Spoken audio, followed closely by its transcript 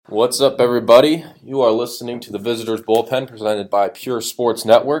What's up, everybody? You are listening to the Visitors Bullpen presented by Pure Sports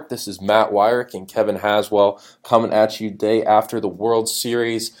Network. This is Matt Weyrich and Kevin Haswell coming at you day after the World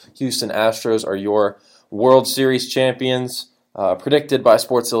Series. Houston Astros are your World Series champions, predicted by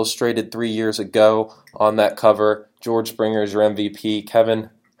Sports Illustrated 3 years ago on that cover. George Springer is your MVP. Kevin,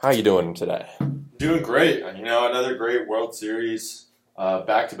 how you doing today? Doing great. Another great World Series,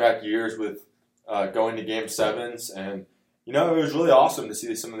 back-to-back years with going to Game 7s, and it was really awesome to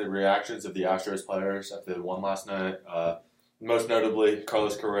see some of the reactions of the Astros players after they won last night. Most notably,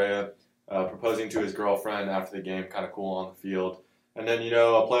 Carlos Correa proposing to his girlfriend after the game, kind of cool on the field. And then,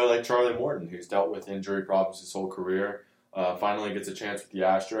 a player like Charlie Morton, who's dealt with injury problems his whole career, finally gets a chance with the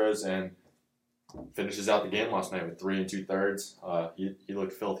Astros and finishes out the game last night with 3 2/3. He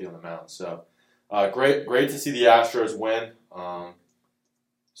looked filthy on the mound. So, great to see the Astros win.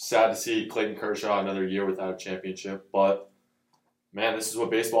 Sad to see Clayton Kershaw another year without a championship, but man, this is what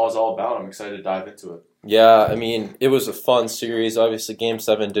baseball is all about. I'm excited to dive into it. Yeah, it was a fun series. Obviously, Game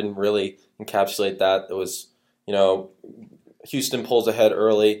 7 didn't really encapsulate that. It was, Houston pulls ahead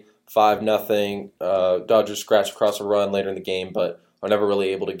early, 5-0. Dodgers scratch across a run later in the game, but are never really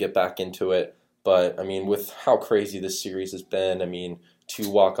able to get back into it. But, with how crazy this series has been, 2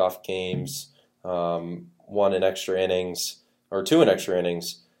 walk-off games, 1 in extra innings, or 2 in extra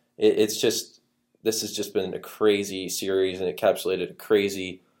innings, this has just been a crazy series and encapsulated a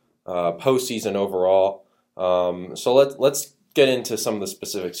crazy postseason overall. So let's get into some of the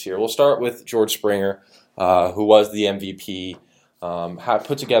specifics here. We'll start with George Springer, who was the MVP. Had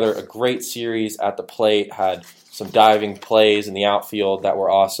put together a great series at the plate, had some diving plays in the outfield that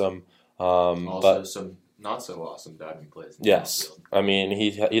were awesome. But some not so awesome diving plays. Yes,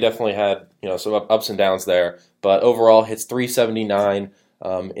 he definitely had some ups and downs there, but overall hits 379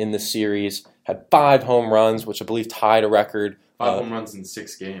 in the series. Had 5 home runs, which I believe tied a record. 5 home runs in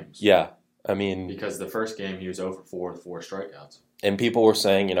 6 games. Yeah, because the first game he was 0 for 4 with 4 strikeouts. And people were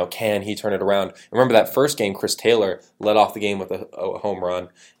saying, can he turn it around? Remember that first game, Chris Taylor led off the game with a home run,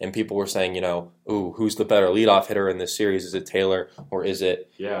 and people were saying, who's the better leadoff hitter in this series? Is it Taylor or is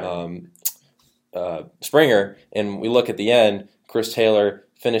it Springer? And we look at the end, Chris Taylor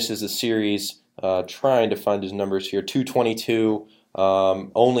finishes the series trying to find his numbers here, 222,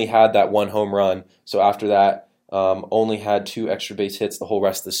 only had that 1 home run. So after that, only had 2 extra base hits the whole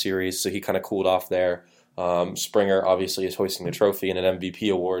rest of the series, so he kind of cooled off there. Springer obviously is hoisting the trophy and an MVP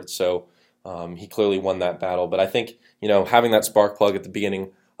award, so he clearly won that battle. But I think, having that spark plug at the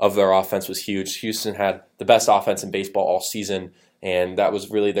beginning of their offense was huge. Houston had the best offense in baseball all season, and that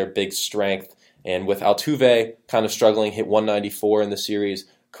was really their big strength. And with Altuve kind of struggling, hit 194 in the series.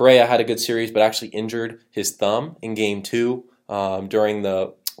 Correa had a good series, but actually injured his thumb in Game 2 during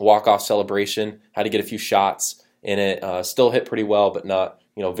the walk-off celebration. Had to get a few shots in it. Still hit pretty well, but not,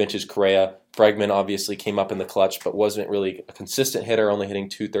 vintage Correa. Bregman obviously came up in the clutch, but wasn't really a consistent hitter, only hitting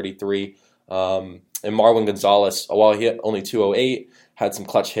 233. And Marwin Gonzalez, while he hit only 208, had some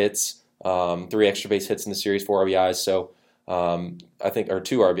clutch hits, 3 extra base hits in the series, 4 RBIs. So or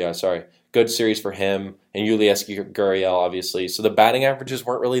 2 RBIs, sorry. Good series for him, and Julius Gurriel, obviously. So the batting averages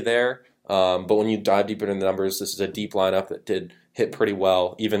weren't really there, but when you dive deeper into the numbers, this is a deep lineup that did hit pretty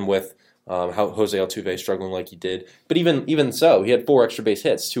well, even with how Jose Altuve struggling like he did. But even so, he had 4 extra base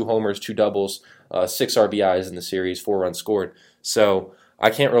hits, 2 homers, 2 doubles, 6 RBIs in the series, 4 runs scored. So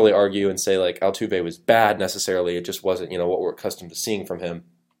I can't really argue and say like Altuve was bad necessarily. It just wasn't what we're accustomed to seeing from him.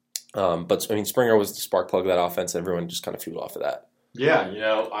 But Springer was the spark plug of that offense, and everyone just kind of fueled off of that. Yeah,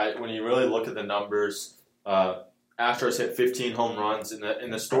 when you really look at the numbers, Astros hit 15 home runs,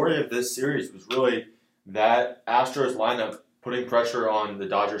 and the story of this series was really that Astros lineup putting pressure on the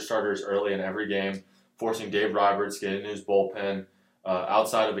Dodgers starters early in every game, forcing Dave Roberts to get into his bullpen.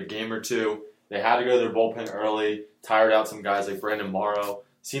 Outside of a game or two, they had to go to their bullpen early, tired out some guys like Brandon Morrow.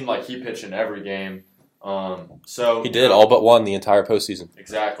 Seemed like he pitched in every game. He did all but one the entire postseason.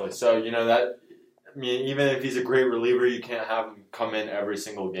 Exactly. So even if he's a great reliever, you can't have him come in every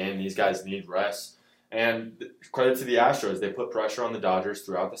single game. These guys need rest. And credit to the Astros, they put pressure on the Dodgers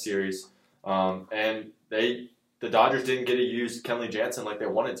throughout the series, and the Dodgers didn't get to use Kenley Jansen like they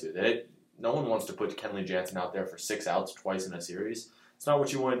wanted to. No one wants to put Kenley Jansen out there for 6 outs twice in a series. It's not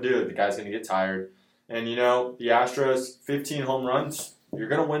what you want to do. The guy's going to get tired. And, the Astros, 15 home runs, you're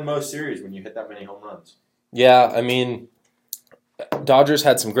going to win most series when you hit that many home runs. Yeah, Dodgers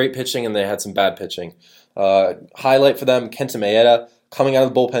had some great pitching and they had some bad pitching. Highlight for them, Kenta Maeda, coming out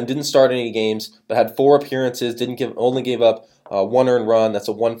of the bullpen, didn't start any games, but had 4 appearances, only gave up 1 earned run. That's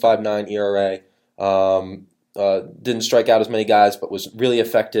a 1.59 ERA. Didn't strike out as many guys, but was really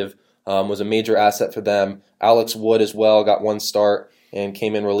effective. Was a major asset for them. Alex Wood as well got 1 start. and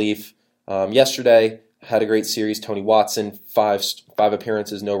came in relief yesterday. Had a great series. Tony Watson, five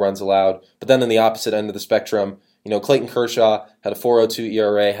appearances, no runs allowed. But then on the opposite end of the spectrum, Clayton Kershaw had a 4.02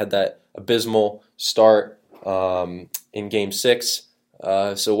 ERA, had that abysmal start in Game 6.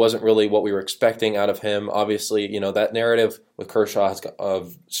 So it wasn't really what we were expecting out of him. Obviously, that narrative with Kershaw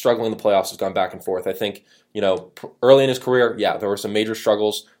of struggling in the playoffs has gone back and forth. I think, early in his career, there were some major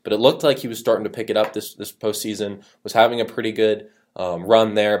struggles, but it looked like he was starting to pick it up this postseason, was having a pretty good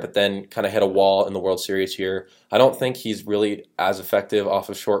run there, but then kind of hit a wall in the World Series here. I don't think he's really as effective off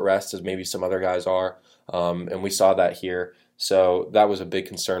of short rest as maybe some other guys are, and we saw that here. So that was a big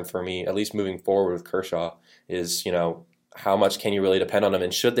concern for me, at least moving forward with Kershaw, is, how much can you really depend on him,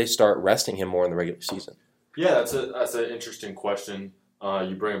 and should they start resting him more in the regular season? Yeah, that's an interesting question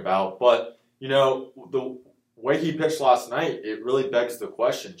you bring about. But, the way he pitched last night, it really begs the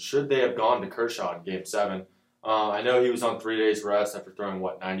question, should they have gone to Kershaw in Game 7? I know he was on 3 days rest after throwing,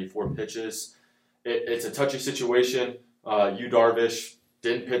 94 pitches. It's a touchy situation. Darvish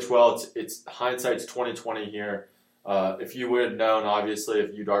didn't pitch well. It's hindsight's 20/20 here. If you would have known, obviously,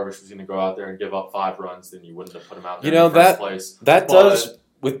 if Darvish was going to go out there and give up 5 runs, then you wouldn't have put him out there in the first place. Does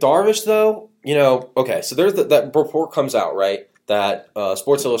with Darvish though. Okay, so there's that report comes out, right? That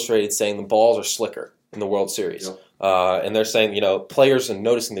Sports Illustrated saying the balls are slicker in the World Series, and they're saying players are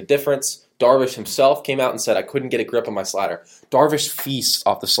noticing the difference. Darvish himself came out and said, "I couldn't get a grip on my slider." Darvish feasts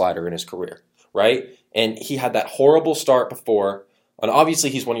off the slider in his career, right? And he had that horrible start before. And obviously,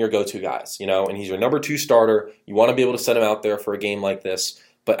 he's one of your go-to guys, and he's your number 2 starter. You want to be able to set him out there for a game like this.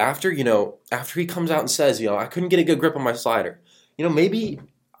 But after he comes out and says, I couldn't get a good grip on my slider, maybe,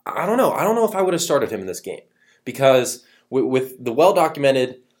 I don't know. I don't know if I would have started him in this game because with the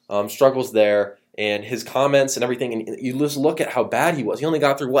well-documented struggles there and his comments and everything, and you just look at how bad he was. He only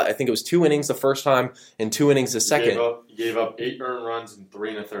got through, I think it was 2 innings the first time and 2 innings the second. He gave up 8 earned runs in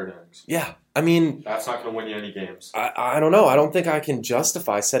 3 1/3 innings. Yeah. I mean, that's not going to win you any games. I don't know. I don't think I can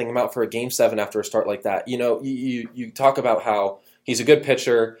justify setting him out for a Game 7 after a start like that. You talk about how he's a good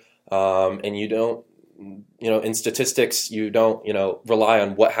pitcher, and you don't, in statistics, you don't, rely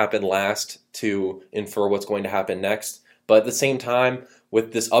on what happened last to infer what's going to happen next. But at the same time,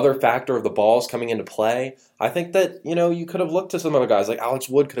 with this other factor of the balls coming into play, I think that, you could have looked to some other guys. Like Alex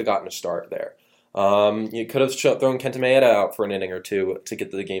Wood could have gotten a start there. You could have thrown Kenta Maeda out for an inning or 2 to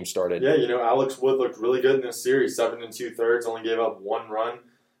get the game started. Yeah, Alex Wood looked really good in this series. 7 2/3, only gave up 1 run,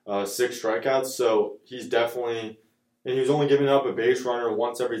 6 strikeouts. So he's definitely, and he was only giving up a base runner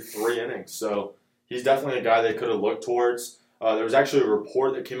once every 3 innings. So he's definitely a guy they could have looked towards. There was actually a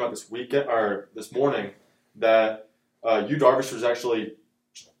report that came out this morning that Darvish was actually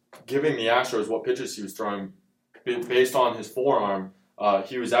giving the Astros what pitches he was throwing based on his forearm.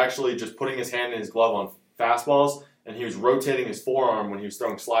 He was actually just putting his hand in his glove on fastballs, and he was rotating his forearm when he was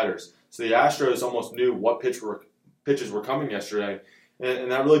throwing sliders. So the Astros almost knew what pitches were coming yesterday,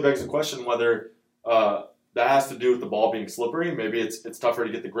 and that really begs the question whether that has to do with the ball being slippery. Maybe it's tougher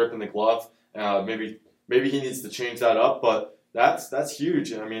to get the grip in the glove. Maybe he needs to change that up, but that's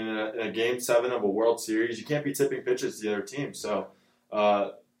huge. I mean, in a Game 7 of a World Series, you can't be tipping pitches to the other team. So,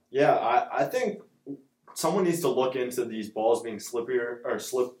 I think someone needs to look into these balls being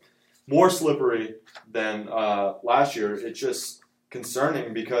more slippery than last year. It's just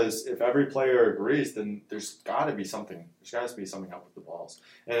concerning because if every player agrees, then there's got to be something. There's got to be something up with the balls,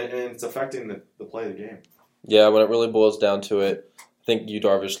 and it's affecting the play of the game. Yeah, when it really boils down to it, I think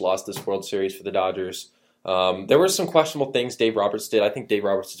Darvish lost this World Series for the Dodgers. There were some questionable things Dave Roberts did. I think Dave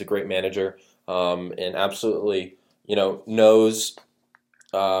Roberts is a great manager and absolutely knows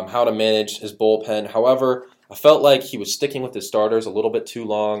how to manage his bullpen. However, I felt like he was sticking with his starters a little bit too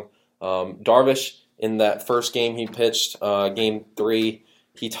long. Darvish, in that first game he pitched, Game 3,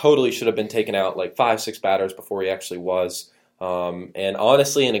 he totally should have been taken out like 5-6 batters before he actually was. And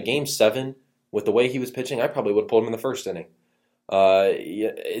honestly, in a Game 7, with the way he was pitching, I probably would have pulled him in the first inning.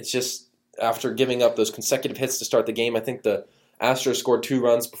 It's just, after giving up those consecutive hits to start the game, I think the Astros scored 2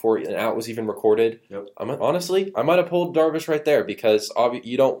 runs before an out was even recorded. Yep. Honestly, I might have pulled Darvish right there because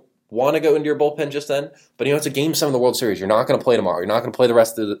you don't want to go into your bullpen just then. But, it's a Game 7 of the World Series. You're not going to play tomorrow. You're not going to play the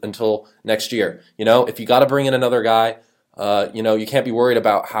rest until next year. If you got to bring in another guy, you can't be worried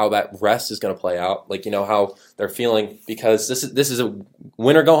about how that rest is going to play out. Like, how they're feeling because this is a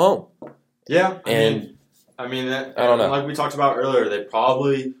win or go home. Yeah. I don't know. Like we talked about earlier, they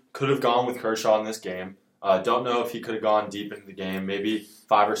probably could have gone with Kershaw in this game. Don't know if he could have gone deep into the game, maybe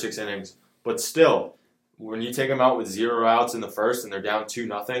 5 or 6 innings. But still, when you take him out with 0 outs in the first and they're down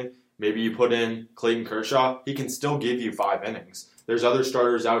 2-0, maybe you put in Clayton Kershaw, he can still give you 5 innings. There's other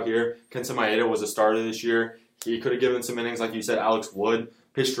starters out here. Kenta Maeda was a starter this year. he could have given some innings. Like you said, Alex Wood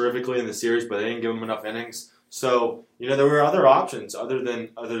pitched terrifically in the series, but they didn't give him enough innings. So, there were other options other than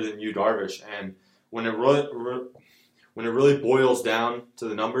Yu Darvish. And when it really boils down to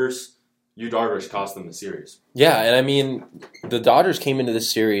the numbers, Yu Darvish cost them the series. Yeah, and I mean, the Dodgers came into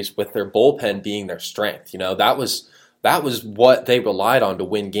this series with their bullpen being their strength. That was what they relied on to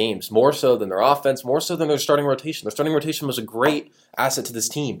win games, more so than their offense, more so than their starting rotation. Their starting rotation was a great asset to this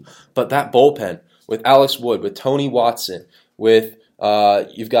team, but that bullpen with Alex Wood, with Tony Watson, with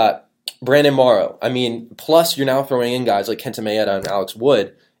you've got Brandon Morrow. I mean, plus you're now throwing in guys like Kenta Maeda and Alex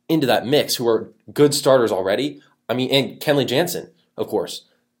Wood into that mix who are good starters already. I mean, and Kenley Jansen, of course.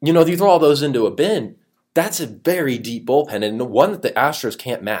 You throw all those into a bin, that's a very deep bullpen and one that the Astros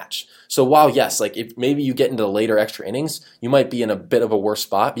can't match. So while, yes, like if maybe you get into the later extra innings, you might be in a bit of a worse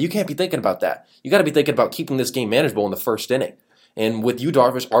spot, but you can't be thinking about that. You got to be thinking about keeping this game manageable in the first inning. And with Yu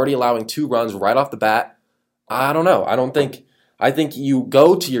Darvish already allowing 2 runs right off the bat, I don't know. I think you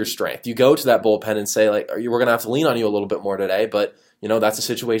go to your strength. You go to that bullpen and say, like, we're going to have to lean on you a little bit more today, but, that's the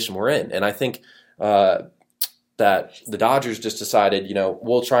situation we're in. And I think that the Dodgers just decided,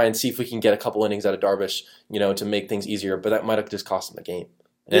 we'll try and see if we can get a couple innings out of Darvish, to make things easier, but that might have just cost them the game.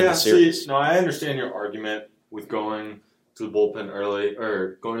 Yeah, I understand your argument with going to the bullpen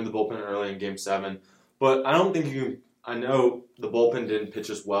early in Game 7, but I don't think I know the bullpen didn't pitch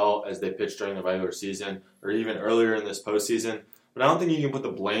as well as they pitched during the regular season or even earlier in this postseason, but I don't think you can put the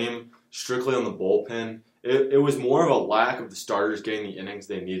blame strictly on the bullpen. It was more of a lack of the starters getting the innings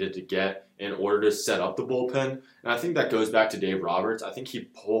they needed to get in order to set up the bullpen. And I think that goes back to Dave Roberts. I think he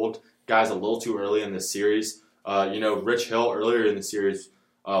pulled guys a little too early in this series. Rich Hill earlier in the series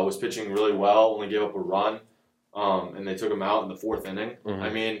was pitching really well, only gave up a run, and they took him out in the 4th inning. Mm-hmm. I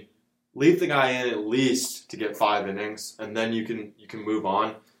mean, leave the guy in at least to get 5 innings, and then you can move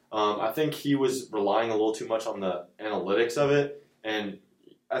on. I think he was relying a little too much on the analytics of it, and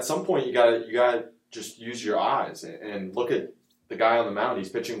at some point you gotta just use your eyes and look at the guy on the mound. He's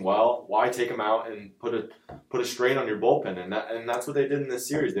pitching well. Why take him out and put a strain on your bullpen? And that's what they did in this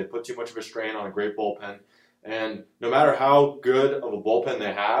series. They put too much of a strain on a great bullpen. And no matter how good of a bullpen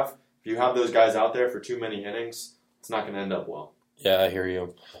they have, if you have those guys out there for too many innings, it's not going to end up well. Yeah, I hear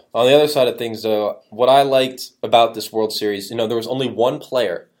you. On the other side of things, though, what I liked about this World Series, there was only one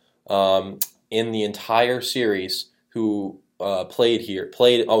player in the entire series who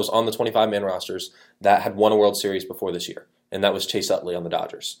was on the 25-man rosters that had won a World Series before this year, and that was Chase Utley on the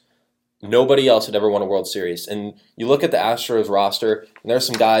Dodgers. Nobody else had ever won a World Series. And you look at the Astros roster, and there's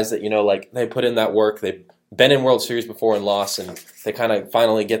some guys that, they put in that work. They've been in World Series before and lost, and they kind of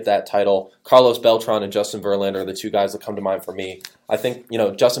finally get that title. Carlos Beltran and Justin Verlander are the 2 guys that come to mind for me. I think,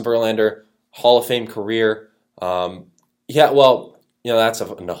 Justin Verlander, Hall of Fame career. That's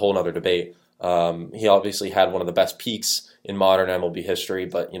a whole other debate. He obviously had one of the best peaks in modern MLB history,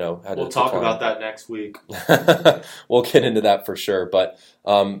 but we'll talk about that next week. We'll get into that for sure. But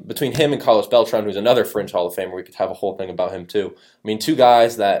between him and Carlos Beltran, who's another fringe Hall of Famer, we could have a whole thing about him too. I mean, 2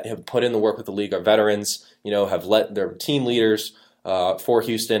 guys that have put in the work with the league, are veterans. Have let their team leaders for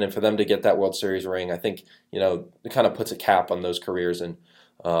Houston, and for them to get that World Series ring, I think it kind of puts a cap on those careers, and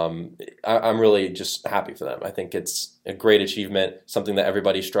I'm really just happy for them. I think it's a great achievement, something that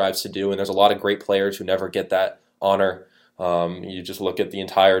everybody strives to do, and there's a lot of great players who never get that honor. You just look at the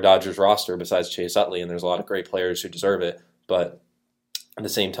entire Dodgers roster besides Chase Utley, and there's a lot of great players who deserve it. But at the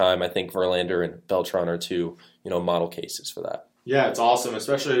same time, I think Verlander and Beltran are 2, model cases for that. Yeah, it's awesome,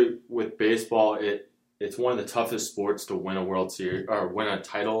 especially with baseball. It's one of the toughest sports to win a World Series or win a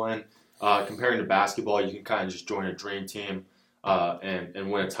title in. Comparing to basketball, you can kind of just join a dream team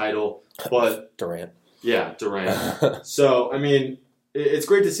and win a title. But Durant. Yeah, Durant. So, I mean, it's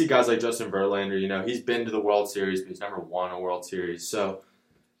great to see guys like Justin Verlander. He's been to the World Series, but he's never won a World Series. So,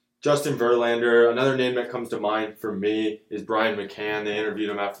 Justin Verlander, another name that comes to mind for me is Brian McCann. They interviewed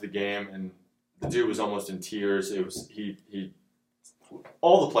him after the game, and the dude was almost in tears.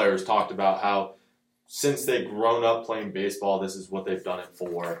 All the players talked about how since they've grown up playing baseball, this is what they've done it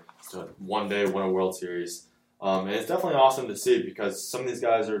for, to one day win a World Series. And it's definitely awesome to see because some of these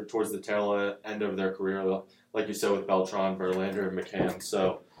guys are towards the tail end of their career, like you said with Beltran, Verlander, and McCann.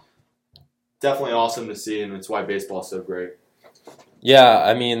 So definitely awesome to see, and it's why baseball is so great. Yeah,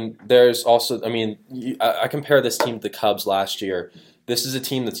 I mean, there's also, I compare this team to the Cubs last year. This is a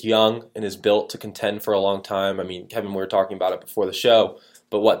team that's young and is built to contend for a long time. I mean, Kevin, we were talking about it before the show,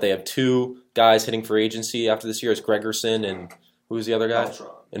 but they have 2 guys hitting free agency after this year. It's Gregerson and who's the other guy? Beltran.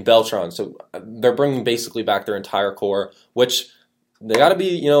 And Beltran. So they're bringing basically back their entire core, which they got to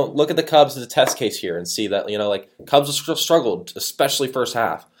be, look at the Cubs as a test case here and see that, Cubs struggled, especially first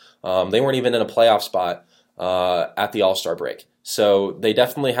half. They weren't even in a playoff spot. at the All-Star break. So they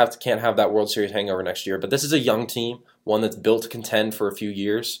definitely can't have that World Series hangover next year. But this is a young team, one that's built to contend for a few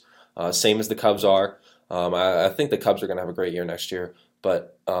years, same as the Cubs are. I think the Cubs are going to have a great year next year.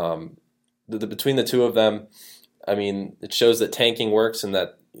 But between the two of them, I mean, it shows that tanking works and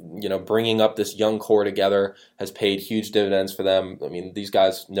that bringing up this young core together has paid huge dividends for them. I mean, these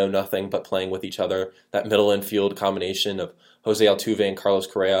guys know nothing but playing with each other. That middle infield combination of Jose Altuve and Carlos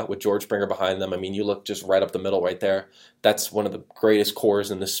Correa with George Springer behind them. I mean, you look just right up the middle right there. That's one of the greatest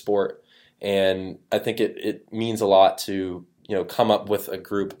cores in this sport. And I think it means a lot to, come up with a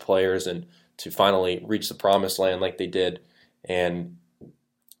group of players and to finally reach the promised land like they did. And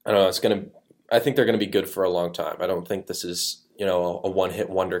I don't know, I think they're going to be good for a long time. I don't think this is, a one-hit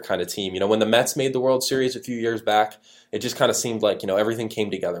wonder kind of team. When the Mets made the World Series a few years back, it just kind of seemed like, everything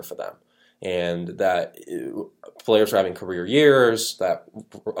came together for them. And that players were having career years, that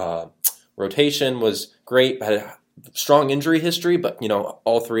rotation was great, had a strong injury history, but,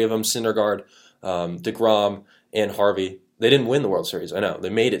 all three of them, Syndergaard, DeGrom, and Harvey, they didn't win the World Series. I know, they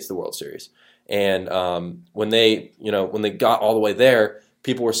made it to the World Series. And when they got all the way there,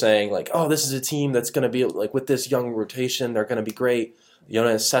 people were saying, like, oh, this is a team that's going to be, like, with this young rotation, they're going to be great.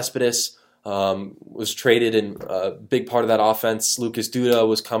 Jonas Cespedes was traded in a big part of that offense. Lucas Duda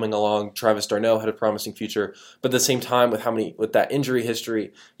was coming along. Travis d'Arnaud had a promising future. But at the same time, with that injury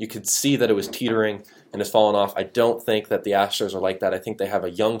history, you could see that it was teetering and has fallen off. I don't think that the Astros are like that. I think they have a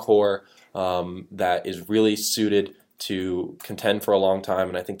young core that is really suited to contend for a long time,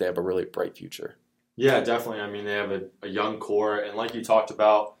 and I think they have a really bright future. Yeah, definitely. I mean, they have a young core, and like you talked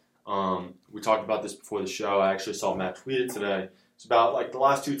about, we talked about this before the show. I actually saw Matt tweet it today. It's about like the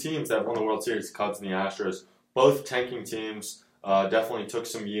last two teams that won the World Series, the Cubs and the Astros. Both tanking teams, definitely took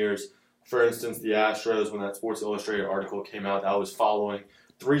some years. For instance, the Astros, when that Sports Illustrated article came out, that was following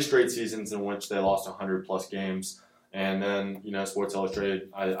 3 straight seasons in which they lost 100-plus games. And then, Sports Illustrated,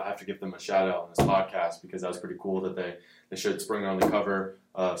 I have to give them a shout-out on this podcast because that was pretty cool that they showed Springer on the cover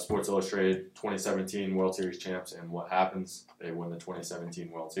of Sports Illustrated 2017 World Series champs, and what happens? They win the 2017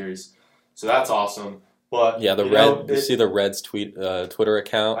 World Series. So that's awesome. But yeah, you see the Reds Twitter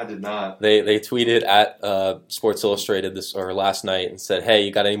account? I did not. They tweeted at Sports Illustrated last night and said, "Hey,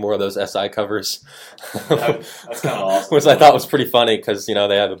 you got any more of those SI covers?" That's kind of awesome. Which I thought was pretty funny because they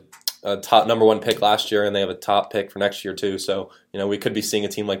have a top number 1 pick last year and they have a top pick for next year too. So we could be seeing a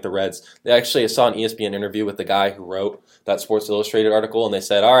team like the Reds. I saw an ESPN interview with the guy who wrote that Sports Illustrated article, and they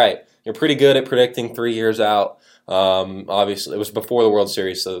said, "All right, you're pretty good at predicting 3 years out." Obviously, it was before the World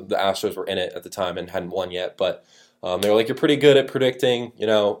Series, so the Astros were in it at the time and hadn't won yet. But they were like, "You're pretty good at predicting,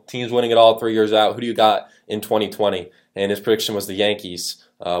 teams winning it all 3 years out. Who do you got in 2020?" And his prediction was the Yankees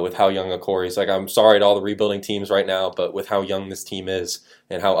with how young a core. He's like, "I'm sorry to all the rebuilding teams right now, but with how young this team is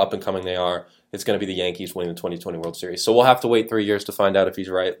and how up and coming they are, it's going to be the Yankees winning the 2020 World Series." So we'll have to wait 3 years to find out if he's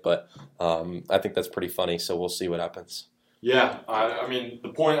right. But I think that's pretty funny. So we'll see what happens. Yeah, I mean, the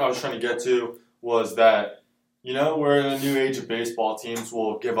point I was trying to get to was that, we're in a new age of baseball. Teams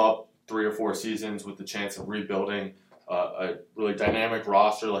will give up 3 or 4 seasons with the chance of rebuilding a really dynamic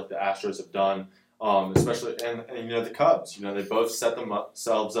roster like the Astros have done, especially, and the Cubs. They both set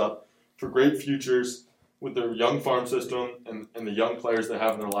themselves up for great futures with their young farm system and the young players they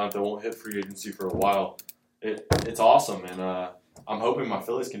have in their lineup that won't hit free agency for a while. It's awesome, and I'm hoping my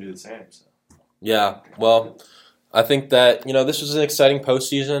Phillies can do the same. So. Yeah, well, I think that, this was an exciting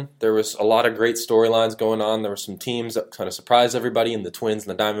postseason. There was a lot of great storylines going on. There were some teams that kind of surprised everybody, in the Twins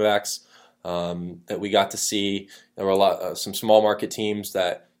and the Diamondbacks, that we got to see. There were some small market teams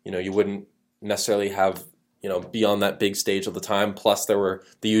that, you wouldn't necessarily have, be on that big stage all the time. Plus, there were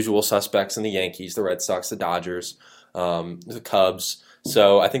the usual suspects in the Yankees, the Red Sox, the Dodgers, the Cubs.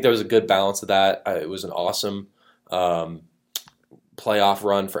 So I think there was a good balance of that. It was an awesome playoff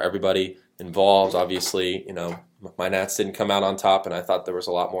run for everybody involved. Obviously, my Nats didn't come out on top, and I thought there was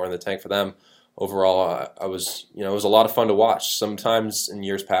a lot more in the tank for them. Overall, it was a lot of fun to watch. Sometimes in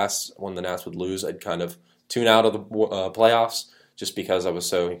years past, when the Nats would lose, I'd kind of tune out of the playoffs just because I was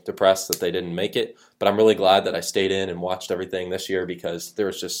so depressed that they didn't make it. But I'm really glad that I stayed in and watched everything this year because there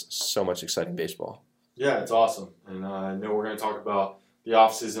was just so much exciting baseball. Yeah, it's awesome. And I know we're going to talk about the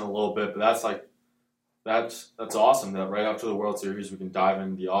offseason a little bit, but that's awesome that right after the World Series we can dive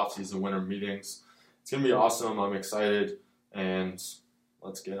into the offseason winter meetings. It's going to be awesome. I'm excited, and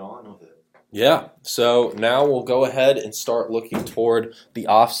let's get on with it. Yeah, so now we'll go ahead and start looking toward the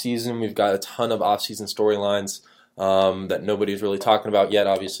offseason. We've got a ton of offseason storylines that nobody's really talking about yet.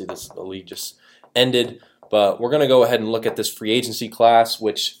 Obviously, the league just ended, but we're going to go ahead and look at this free agency class,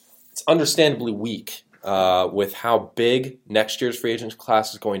 which it's understandably weak with how big next year's free agent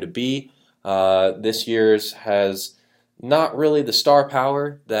class is going to be. This year's has not really the star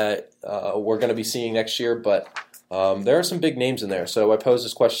power that we're going to be seeing next year, but there are some big names in there. So I posed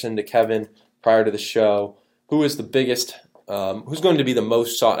this question to Kevin prior to the show. Who is the biggest, who's going to be the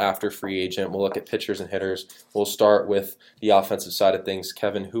most sought-after free agent? We'll look at pitchers and hitters. We'll start with the offensive side of things.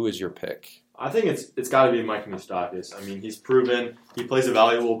 Kevin, who is your pick? I think it's got to be Mike Moustakas. I mean, he's proven he plays a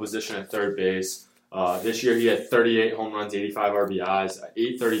valuable position at third base. This year he had 38 home runs, 85 RBIs,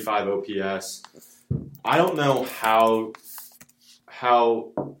 835 OPS. I don't know how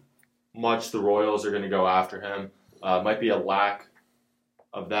much the Royals are going to go after him. Might be a lack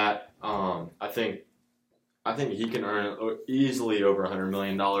of that. I think he can earn easily over $100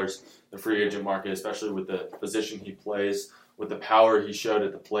 million in the free agent market, especially with the position he plays, with the power he showed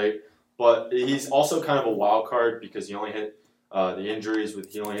at the plate. But he's also kind of a wild card because he only hit the injuries.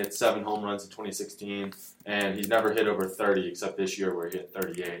 He only hit 7 home runs in 2016, and he's never hit over 30 except this year where he hit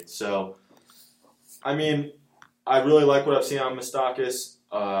 38. So, I mean, I really like what I've seen on Moustakas,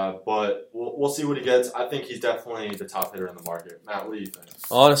 but we'll see what he gets. I think he's definitely the top hitter in the market. Matt, what do you think?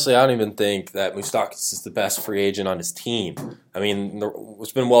 Honestly, I don't even think that Moustakas is the best free agent on his team. I mean,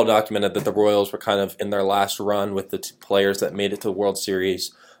 it's been well documented that the Royals were kind of in their last run with the players that made it to the World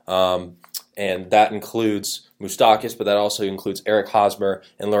Series. And that includes Moustakas, but that also includes Eric Hosmer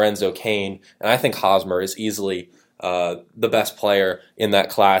and Lorenzo Cain. And I think Hosmer is easily the best player in that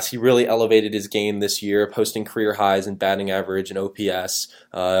class. He really elevated his game this year, posting career highs in batting average and OPS,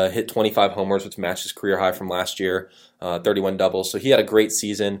 hit 25 homers, which matched his career high from last year, 31 doubles. So he had a great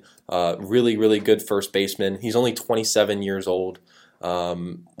season, really, really good first baseman. He's only 27 years old,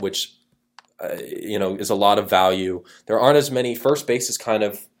 which is a lot of value. There aren't as many. First base is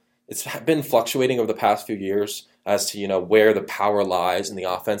it's been fluctuating over the past few years as to where the power lies in the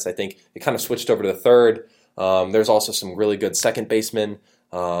offense. I think it kind of switched over to the third. There's also some really good second basemen.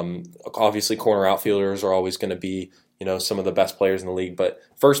 Obviously, corner outfielders are always going to be some of the best players in the league. But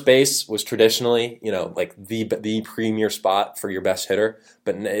first base was traditionally like the premier spot for your best hitter.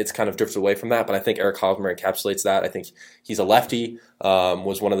 But it's kind of drifted away from that. But I think Eric Hosmer encapsulates that. I think he's a lefty.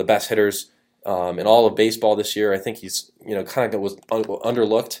 Was one of the best hitters in all of baseball this year. I think he's kind of was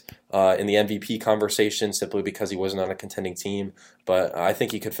underlooked in the MVP conversation simply because he wasn't on a contending team. But I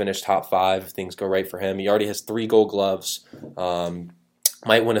think he could finish top 5 if things go right for him. He already has 3 Gold Gloves.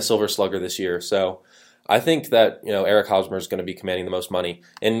 Might win a Silver Slugger this year. So I think that Eric Hosmer is going to be commanding the most money,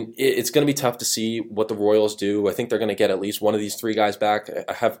 and it's going to be tough to see what the Royals do. I think they're going to get at least one of these 3 guys back.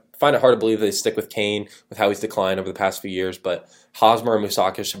 I find it hard to believe they stick with Cain with how he's declined over the past few years, but Hosmer and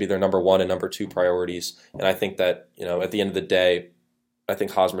Moustakas should be their number 1 and number 2 priorities. And I think that at the end of the day, I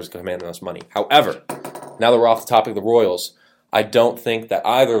think Hosmer is going to command the most money. However, now that we're off the topic of the Royals, I don't think that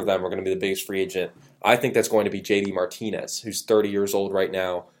either of them are going to be the biggest free agent. I think that's going to be JD Martinez, who's 30 years old right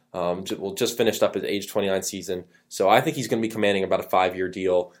now. Just finished up his age 29 season. So I think he's going to be commanding about a 5-year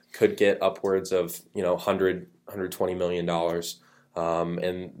deal, could get upwards of $120 million.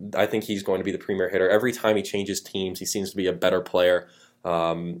 And I think he's going to be the premier hitter. Every time he changes teams, he seems to be a better player.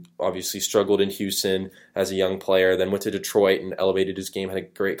 Obviously struggled in Houston as a young player, then went to Detroit and elevated his game, had a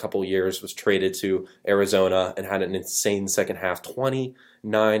great couple of years, was traded to Arizona and had an insane second half,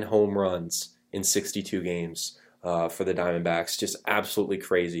 29 home runs in 62 games for the Diamondbacks. Just absolutely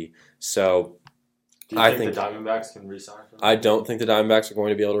crazy. So do you think the Diamondbacks can re-sign him? I don't think the Diamondbacks are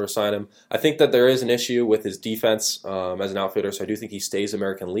going to be able to re-sign him. I think that there is an issue with his defense as an outfielder, so I do think he stays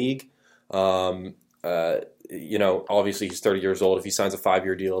American League. Obviously he's 30 years old. If he signs a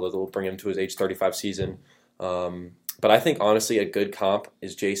 5-year deal, that will bring him to his age 35 season. But I think, honestly, a good comp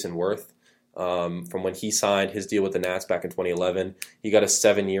is Jason Worth. From when he signed his deal with the Nats back in 2011, he got a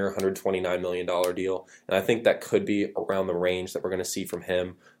 7-year, $129 million deal. And I think that could be around the range that we're going to see from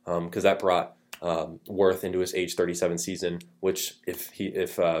him because that brought Worth into his age 37 season, which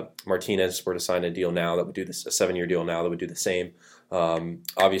if Martinez were to sign a deal now, that would do this, a 7-year deal now, that would do the same.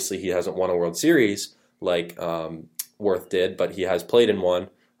 Obviously, he hasn't won a World Series like Worth did, but he has played in one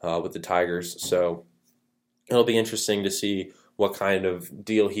with the Tigers. So it'll be interesting to see what kind of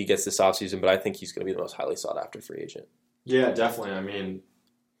deal he gets this offseason, but I think he's going to be the most highly sought-after free agent. Yeah, definitely. I mean,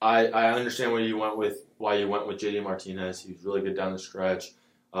 I understand why you went with JD Martinez. He was really good down the stretch.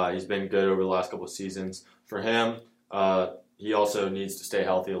 He's been good over the last couple of seasons. For him, he also needs to stay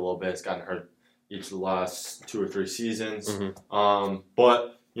healthy a little bit. He's gotten hurt each of the last 2 or 3 seasons. Mm-hmm.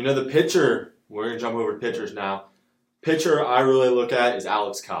 But, the pitcher, we're going to jump over to pitchers now. Pitcher I really look at is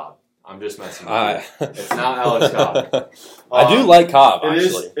Alex Cobb. I'm just messing with you. It's not Alex Cobb. I do like Cobb,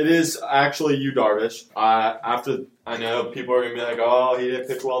 actually. It is actually Yu Darvish. I know people are going to be like, oh, he didn't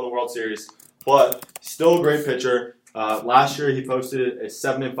pitch well in the World Series. But still a great pitcher. Last year, he posted a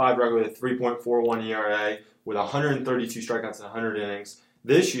 7-5 record with a 3.41 ERA with 132 strikeouts and 100 innings.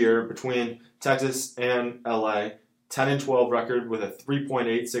 This year, between Texas and LA, 10-12 record with a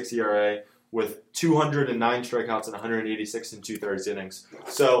 3.86 ERA with 209 strikeouts and 186 and 2/3 innings.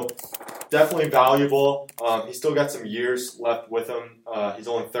 So definitely valuable. He's still got some years left with him. He's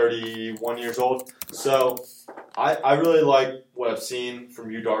only 31 years old. So I really like what I've seen from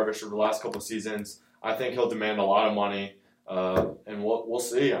Yu Darvish over the last couple of seasons. I think he'll demand a lot of money, and we'll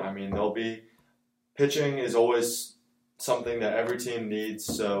see. I mean, pitching is always something that every team needs.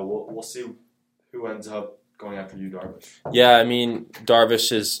 So we'll see who ends up going after Yu Darvish. Yeah, I mean,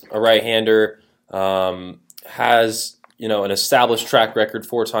 Darvish is a right-hander, has an established track record,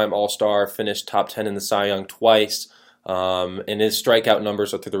 4-time All-Star, finished top 10 in the Cy Young twice, and his strikeout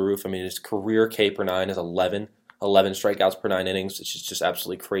numbers are through the roof. I mean, his career K per 9 is 11 strikeouts per 9 innings, which is just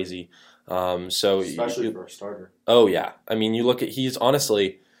absolutely crazy. Especially for a starter. Oh, yeah. I mean, you look at, he's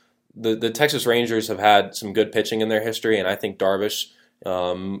honestly, the Texas Rangers have had some good pitching in their history, and I think Darvish,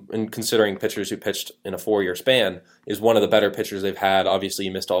 and considering pitchers who pitched in a 4-year span, is one of the better pitchers they've had. Obviously, he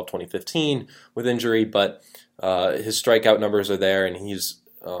missed all of 2015 with injury, but his strikeout numbers are there, and he's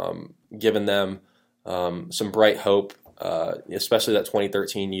given them some bright hope, especially that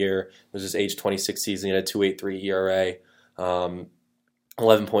 2013 year. It was his age 26 season. He had a 2.83 ERA,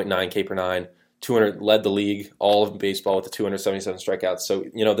 11.9 K per 9, 200, led the league, all of baseball with the 277 strikeouts. So,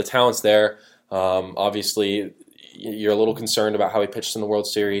 the talent's there. Obviously, you're a little concerned about how he pitched in the World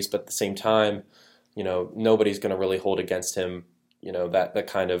Series, but at the same time, nobody's going to really hold against him, that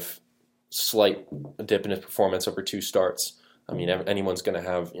kind of slight dip in his performance over 2 starts. I mean, anyone's going to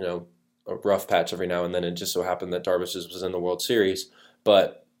have, a rough patch every now and then. It just so happened that Darvish was in the World Series,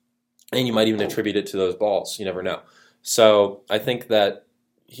 and you might even attribute it to those balls. You never know. So I think that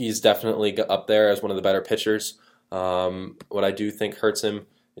he's definitely up there as one of the better pitchers. What I do think hurts him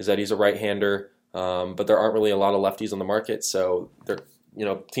is that he's a right-hander. But there aren't really a lot of lefties on the market, so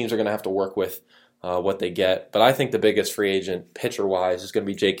teams are going to have to work with what they get. But I think the biggest free agent pitcher-wise is going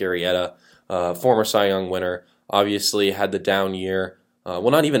to be Jake Arrieta, former Cy Young winner. Obviously had the down year.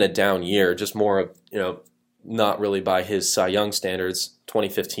 Well, not even a down year, just more of, not really by his Cy Young standards.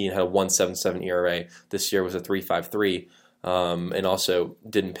 2015 had a 1.77 ERA. This year was a 3.53, and also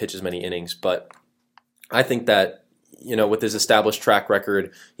didn't pitch as many innings. But I think that, with his established track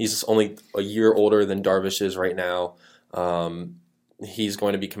record, he's only a year older than Darvish is right now. He's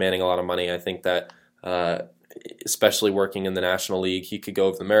going to be commanding a lot of money. I think that, especially working in the National League, he could go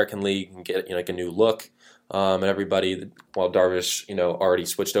over the American League and get a new look. And everybody, while Darvish, already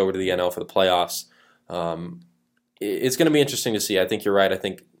switched over to the NL for the playoffs. It's going to be interesting to see. I think you're right. I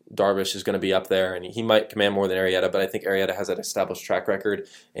think Darvish is going to be up there, and he might command more than Arrieta, but I think Arrieta has that established track record,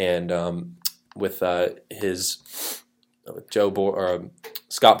 and with his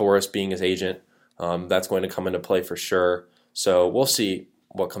Scott Boras being his agent, that's going to come into play for sure. So we'll see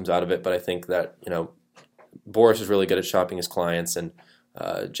what comes out of it, but I think that Boras is really good at shopping his clients, and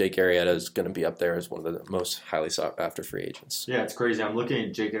Jake Arrieta is going to be up there as one of the most highly sought after free agents. Yeah, it's crazy. I'm looking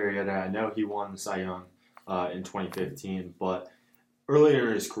at Jake Arrieta. I know he won the Cy Young in 2015, but earlier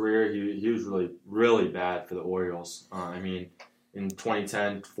in his career, he was really, really bad for the Orioles. In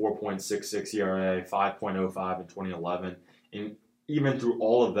 2010, 4.66 ERA, 5.05 in 2011. And even through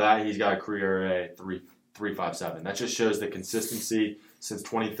all of that, he's got a career ERA 3.57. That just shows the consistency since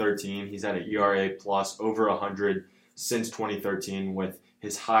 2013. He's had an ERA plus over 100 since 2013, with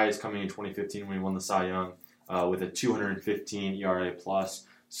his highest coming in 2015 when he won the Cy Young with a 215 ERA plus.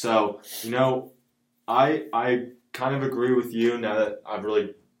 So, I kind of agree with you now that I've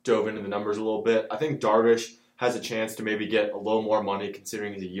really dove into the numbers a little bit. I think Darvish has a chance to maybe get a little more money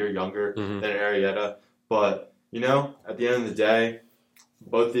considering he's a year younger than Arrieta. But, at the end of the day,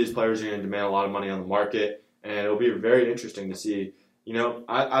 both of these players are going to demand a lot of money on the market, and it'll be very interesting to see.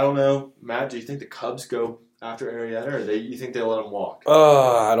 I don't know. Matt, do you think the Cubs go after Arrieta, or you think they'll let him walk?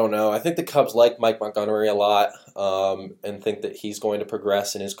 I don't know. I think the Cubs like Mike Montgomery a lot, and think that he's going to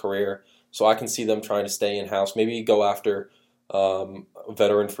progress in his career. So I can see them trying to stay in-house, maybe go after a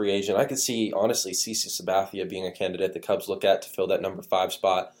veteran free agent. I could see, honestly, CeCe Sabathia being a candidate the Cubs look at to fill that number 5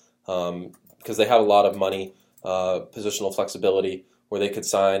 spot, because they have a lot of money, positional flexibility, where they could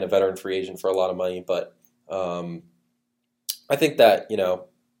sign a veteran free agent for a lot of money. But I think that,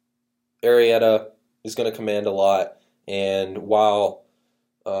 Arrieta is going to command a lot. And while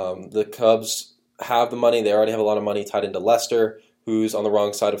the Cubs have the money, they already have a lot of money tied into Lester, who's on the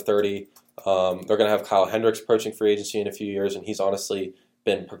wrong side of 30. They're going to have Kyle Hendricks approaching free agency in a few years, and he's honestly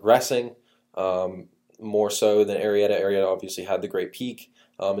been progressing more so than Arrieta. Arrieta obviously had the great peak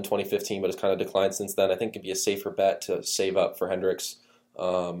in 2015, but has kind of declined since then. I think it'd be a safer bet to save up for Hendricks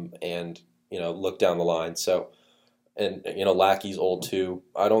and look down the line. So, and Lackey's old too.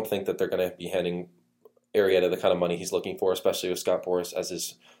 I don't think that they're going to be handing Arrieta the kind of money he's looking for, especially with Scott Boras as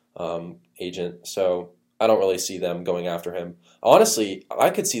his agent. So I don't really see them going after him. Honestly,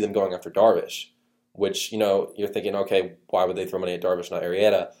 I could see them going after Darvish, which, you're thinking, okay, why would they throw money at Darvish, not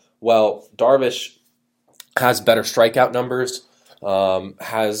Arrieta? Well, Darvish has better strikeout numbers,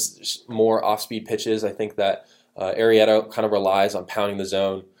 has more off-speed pitches. I think that Arrieta kind of relies on pounding the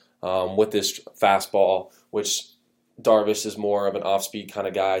zone with this fastball, which Darvish is more of an off-speed kind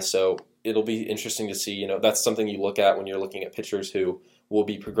of guy. So it'll be interesting to see. That's something you look at when you're looking at pitchers who will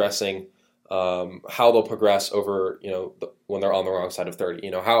be progressing, how they'll progress over, when they're on the wrong side of 30.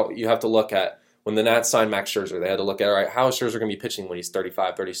 How you have to look at when the Nats signed Max Scherzer, they had to look at, all right, how is Scherzer going to be pitching when he's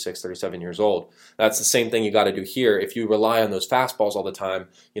 35, 36, 37 years old? That's the same thing you got to do here. If you rely on those fastballs all the time,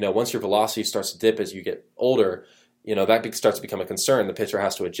 once your velocity starts to dip as you get older, that starts to become a concern. The pitcher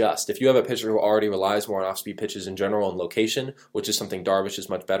has to adjust. If you have a pitcher who already relies more on off-speed pitches in general and location, which is something Darvish is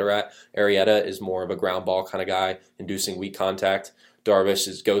much better at, Arrieta is more of a ground ball kind of guy, inducing weak contact.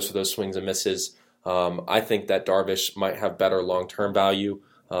 Darvish goes for those swings and misses. I think that Darvish might have better long-term value,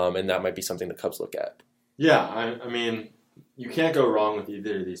 and that might be something the Cubs look at. Yeah, I mean, you can't go wrong with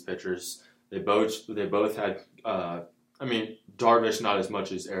either of these pitchers. They both had. Darvish not as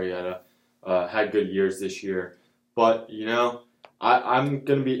much as Arrieta had good years this year, but I'm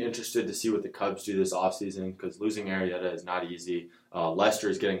going to be interested to see what the Cubs do this offseason because losing Arrieta is not easy. Lester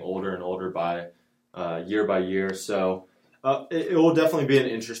is getting older and older by year, so it will definitely be an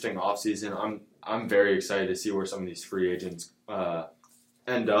interesting offseason. I'm very excited to see where some of these free agents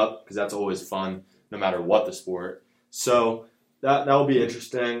end up because that's always fun no matter what the sport. So that will be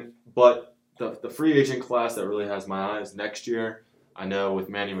interesting. But the free agent class that really has my eyes next year, I know with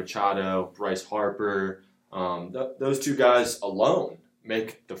Manny Machado, Bryce Harper, those two guys alone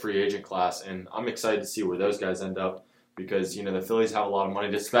make the free agent class, and I'm excited to see where those guys end up because the Phillies have a lot of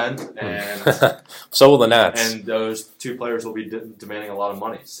money to spend, and so will the Nats, and those two players will be demanding a lot of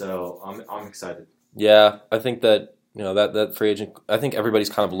money. So I'm excited. Yeah, I think that that free agent. I think everybody's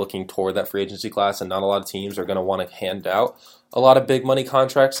kind of looking toward that free agency class, and not a lot of teams are going to want to hand out a lot of big money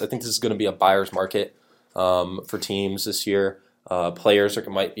contracts. I think this is going to be a buyer's market for teams this year. Players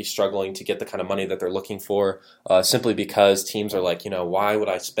might be struggling to get the kind of money that they're looking for simply because teams are like, why would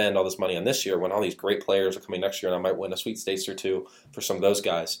I spend all this money on this year when all these great players are coming next year and I might win a Sweet States or two for some of those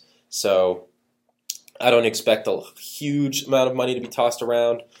guys. So I don't expect a huge amount of money to be tossed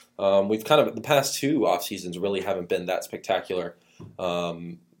around. We've kind of, the past two off seasons really haven't been that spectacular.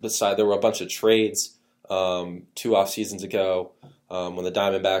 Besides, there were a bunch of trades 2 off seasons ago when the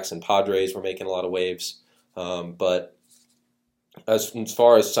Diamondbacks and Padres were making a lot of waves. But as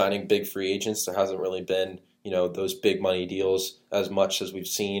far as signing big free agents, there hasn't really been, those big money deals as much as we've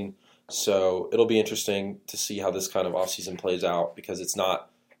seen. So it'll be interesting to see how this kind of offseason plays out because it's not,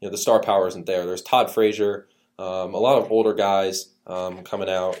 the star power isn't there. There's Todd Frazier, a lot of older guys coming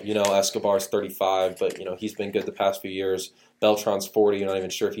out. Escobar's 35, but, he's been good the past few years. Beltran's 40. You're not even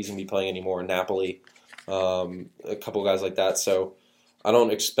sure if he's going to be playing anymore in Napoli. A couple guys like that. So I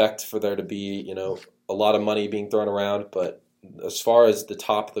don't expect for there to be, a lot of money being thrown around, but as far as the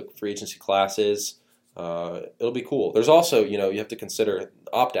top of the free agency class is, it'll be cool. There's also, you have to consider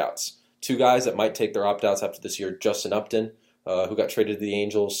opt-outs. 2 guys that might take their opt-outs after this year, Justin Upton, who got traded to the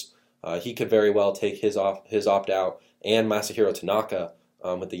Angels. He could very well take his opt-out, and Masahiro Tanaka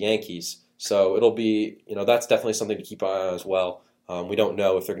with the Yankees. So it'll be, that's definitely something to keep an eye on as well. We don't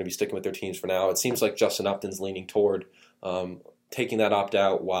know if they're going to be sticking with their teams for now. It seems like Justin Upton's leaning toward taking that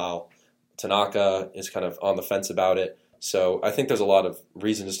opt-out while Tanaka is kind of on the fence about it. So I think there's a lot of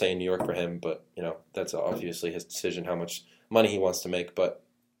reason to stay in New York for him, but that's obviously his decision, how much money he wants to make. But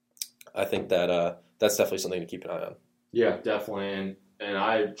I think that that's definitely something to keep an eye on. Yeah, definitely. And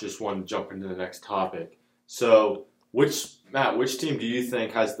I just want to jump into the next topic. So, which team do you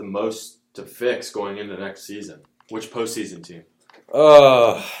think has the most to fix going into next season? Which postseason team?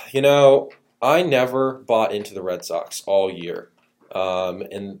 I never bought into the Red Sox all year,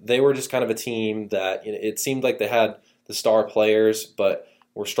 and they were just kind of a team that it seemed like they had the star players, but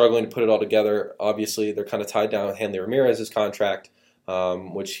we're struggling to put it all together. Obviously, they're kind of tied down with Hanley Ramirez's contract,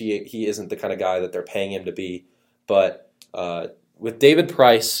 which he isn't the kind of guy that they're paying him to be. But with David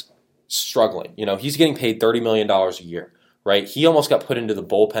Price struggling, he's getting paid $30 million a year, right? He almost got put into the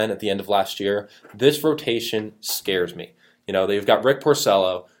bullpen at the end of last year. This rotation scares me. They've got Rick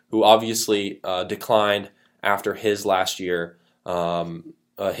Porcello, who obviously declined after his last year.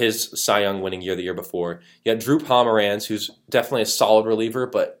 his Cy Young winning year the year before. You had Drew Pomeranz, who's definitely a solid reliever,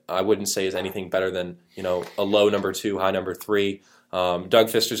 but I wouldn't say is anything better than a low number 2, high number 3. Doug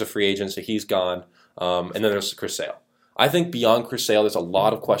Fister's a free agent, so he's gone. And then there's Chris Sale. I think beyond Chris Sale, there's a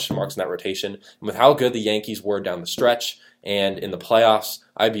lot of question marks in that rotation. And with how good the Yankees were down the stretch and in the playoffs,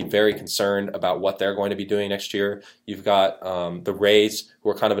 I'd be very concerned about what they're going to be doing next year. You've got the Rays, who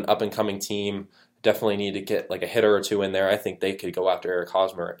are kind of an up-and-coming team. Definitely need to get like a hitter or two in there. I think they could go after Eric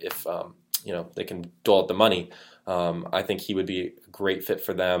Hosmer if they can dole out the money. I think he would be a great fit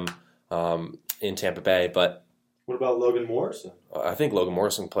for them in Tampa Bay. But what about Logan Morrison? I think Logan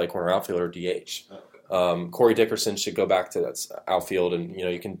Morrison can play corner outfielder or DH. Corey Dickerson should go back to that outfield, and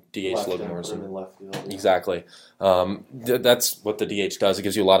you can DH Left Logan Morrison. Left field, yeah. Exactly. That's what the DH does. It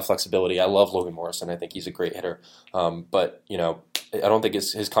gives you a lot of flexibility. I love Logan Morrison. I think he's a great hitter. But I don't think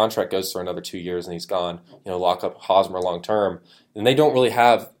his contract goes for another 2 years and he's gone. Lock up Hosmer long term, and they don't really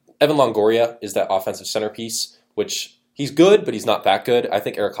have. Evan Longoria is that offensive centerpiece, which he's good, but he's not that good. I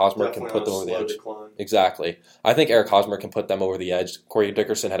think Eric Hosmer can put them over the edge. Decline. Exactly. I think Eric Hosmer can put them over the edge. Corey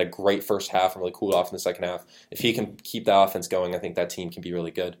Dickerson had a great first half and really cooled off in the second half. If he can keep that offense going, I think that team can be really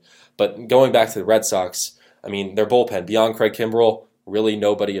good. But going back to the Red Sox, their bullpen, beyond Craig Kimbrell, really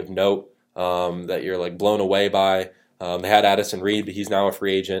nobody of note that you're like blown away by. They had Addison Reed, but he's now a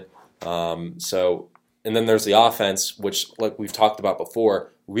free agent. And then there's the offense, which, like we've talked about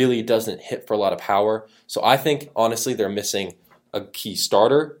before, really doesn't hit for a lot of power. So I think, honestly, they're missing a key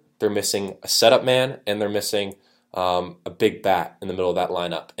starter, they're missing a setup man, and they're missing a big bat in the middle of that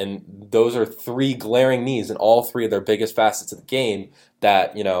lineup. And those are 3 glaring needs in all 3 of their biggest facets of the game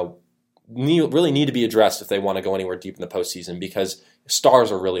that, really need to be addressed if they want to go anywhere deep in the postseason, because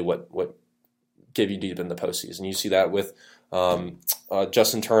stars are really what give you deep in the postseason. You see that with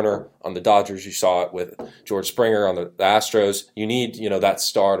Justin Turner on the Dodgers. You saw it with George Springer on the Astros. You need that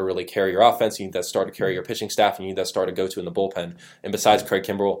star to really carry your offense. You need that star to carry your pitching staff. And you need that star to go to in the bullpen. And besides Craig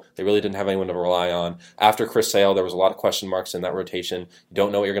Kimbrell, they really didn't have anyone to rely on. After Chris Sale, there was a lot of question marks in that rotation. You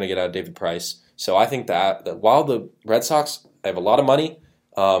don't know what you're going to get out of David Price. So I think that while the Red Sox have a lot of money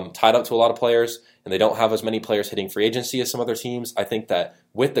tied up to a lot of players, and they don't have as many players hitting free agency as some other teams, I think that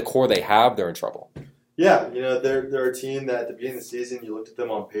with the core they have, they're in trouble. Yeah, they're a team that at the beginning of the season, you looked at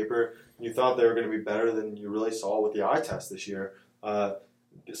them on paper, and you thought they were going to be better than you really saw with the eye test this year.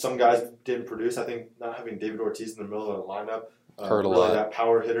 Some guys didn't produce. I think not having David Ortiz in the middle of the lineup hurt a lot. That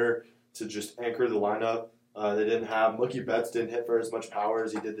power hitter to just anchor the lineup. They didn't have Mookie Betts didn't hit for as much power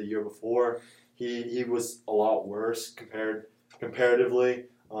as he did the year before. He was a lot worse comparatively.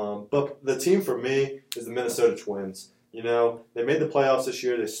 But the team for me is the Minnesota Twins. They made the playoffs this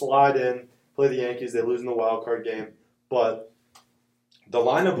year. They slide in, play the Yankees. They lose in the wild card game. But the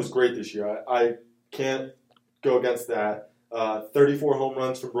lineup was great this year. I can't go against that. 34 home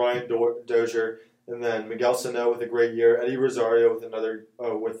runs from Brian Dozier, and then Miguel Sano with a great year. Eddie Rosario with another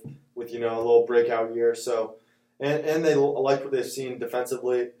with a little breakout year. So, and they like what they've seen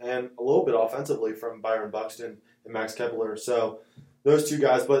defensively and a little bit offensively from Byron Buxton and Max Kepler. So. Those 2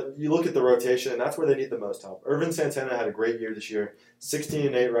 guys, but you look at the rotation, and that's where they need the most help. Irvin Santana had a great year this year,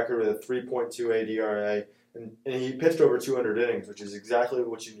 16-8 record with a 3.28 ERA, and he pitched over 200 innings, which is exactly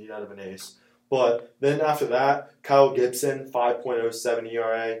what you need out of an ace. But then after that, Kyle Gibson, 5.07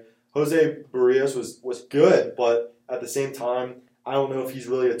 ERA. Jose Barrios was good, but at the same time, I don't know if he's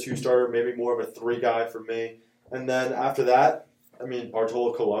really a 2-starter, maybe more of a 3 guy for me. And then after that,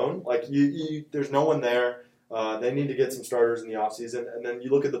 Bartolo Colon, there's no one there. They need to get some starters in the offseason. And then you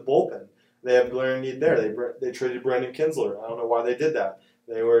look at the bullpen. They have glaring need there. They traded Brandon Kinsler. I don't know why they did that.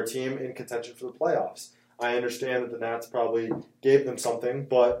 They were a team in contention for the playoffs. I understand that the Nats probably gave them something,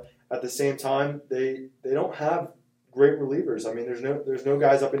 but at the same time, they don't have great relievers. There's no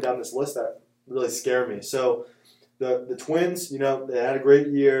guys up and down this list that really scare me. So the Twins, they had a great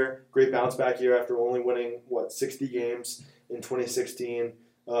year, great bounce back year after only winning 60 games in 2016.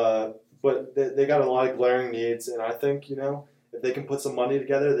 But they got a lot of glaring needs, and I think, if they can put some money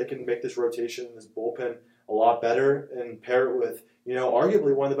together, they can make this rotation, this bullpen, a lot better and pair it with,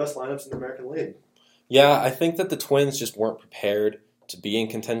 arguably one of the best lineups in the American League. Yeah, I think that the Twins just weren't prepared to be in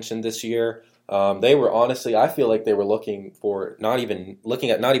contention this year. They were honestly, I feel like they were looking at not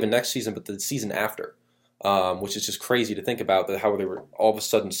even next season, but the season after, which is just crazy to think about how they were all of a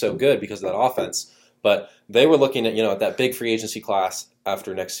sudden so good because of that offense. But they were looking at, at that big free agency class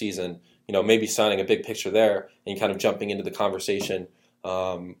after next season, maybe signing a big picture there and kind of jumping into the conversation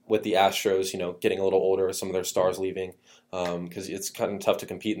with the Astros, getting a little older with some of their stars leaving because it's kind of tough to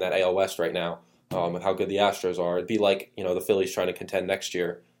compete in that AL West right now with how good the Astros are. It'd be like, the Phillies trying to contend next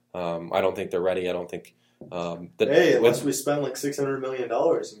year. I don't think they're ready. I don't think Unless we spend like $600 million.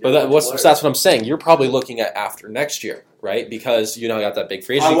 But that's what I'm saying. You're probably looking at after next year, right? Because you got that big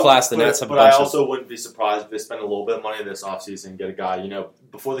free agency class. The Nets have a bunch But I also wouldn't be surprised if they spend a little bit of money this offseason and get a guy.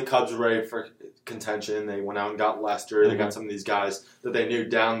 Before the Cubs were ready for contention, they went out and got Lester. They got some of these guys that they knew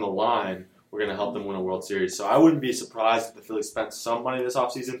down the line were going to help them win a World Series. So I wouldn't be surprised if the Phillies spent some money this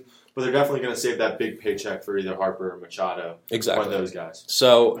offseason. But they're definitely going to save that big paycheck for either Harper or Machado. Exactly. One of those guys.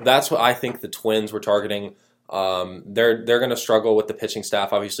 So that's what I think the Twins were targeting. They're going to struggle with the pitching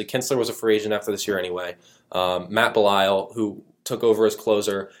staff. Obviously, Kinsler was a free agent after this year anyway. Matt Belisle, who took over as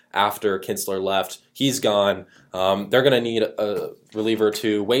closer after Kinsler left, he's gone. They're going to need a reliever or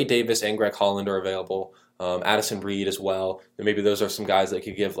two. Wade Davis and Greg Holland are available. Addison Reed as well. And maybe those are some guys that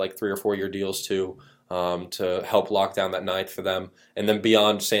could give like 3 or 4 year deals to help lock down that ninth for them. And then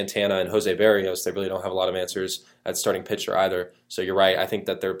beyond Santana and Jose Barrios, they really don't have a lot of answers at starting pitcher either. So you're right. I think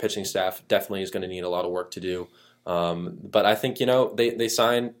that their pitching staff definitely is going to need a lot of work to do. But I think, they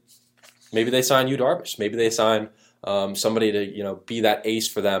sign Yu Darvish. Maybe they sign somebody to, be that ace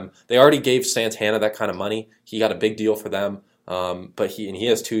for them. They already gave Santana that kind of money. He got a big deal for them. But he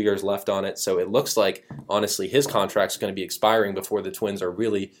has 2 years left on it, so it looks like, honestly, his contract's going to be expiring before the Twins are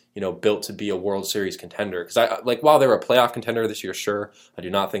really, built to be a World Series contender. Because while they were a playoff contender this year, sure, I do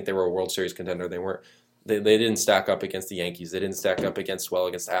not think they were a World Series contender. They weren't. They didn't stack up against the Yankees. They didn't stack up against the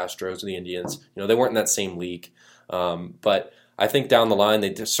Astros or the Indians. They weren't in that same league. But I think down the line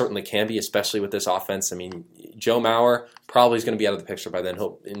they certainly can be, especially with this offense. I mean, Joe Mauer probably is going to be out of the picture by then.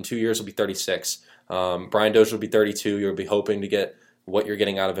 In 2 years he'll be 36. Brian Dozier will be 32. You'll be hoping to get what you're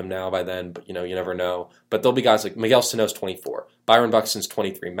getting out of him now by then, but you never know. But there'll be guys like Miguel Sano's 24, Byron Buxton's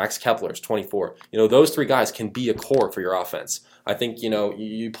 23, Max Kepler's 24. Those 3 guys can be a core for your offense. I think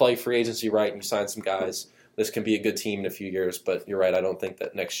you play free agency right and you sign some guys. This can be a good team in a few years, but you're right. I don't think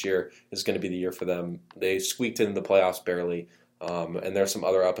that next year is going to be the year for them. They squeaked in the playoffs barely, and there's some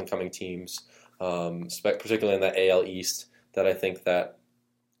other up and coming teams, particularly in that AL East, that I think that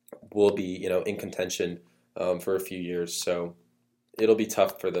will be, in contention for a few years. So it'll be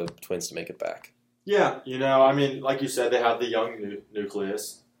tough for the Twins to make it back. Yeah, like you said, they have the young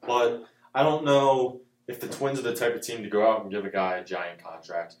nucleus, but I don't know if the Twins are the type of team to go out and give a guy a giant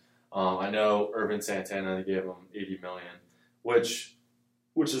contract. I know Irvin Santana, they gave him $80 million, which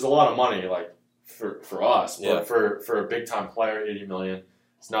is a lot of money, like for us, but for a big time player, $80 million,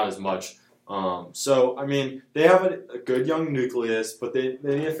 it's not as much. They have a good young nucleus, but they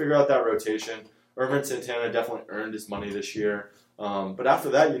need to figure out that rotation. Irvin Santana definitely earned his money this year. But after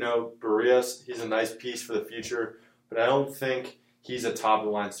that, Barrios, he's a nice piece for the future, but I don't think he's a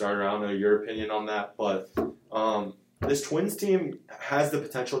top-of-the-line starter. I don't know your opinion on that, but this Twins team has the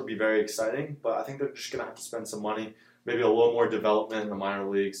potential to be very exciting, but I think they're just going to have to spend some money, maybe a little more development in the minor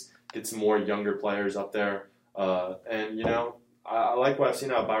leagues, get some more younger players up there, I like what I've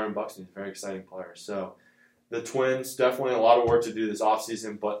seen out of Byron Buxton. He's a very exciting player. So the Twins, definitely a lot of work to do this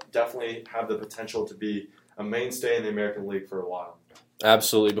offseason, but definitely have the potential to be a mainstay in the American League for a while.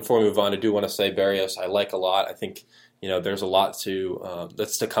 Absolutely. Before we move on, I do want to say Barrios I like a lot. I think, there's a lot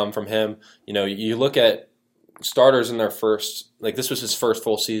that's to come from him. You look at starters in their first, this was his first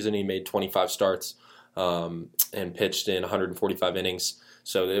full season. He made 25 starts and pitched in 145 innings.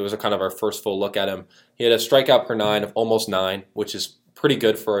 So it was a kind of our first full look at him. He had a strikeout per 9 of almost 9, which is pretty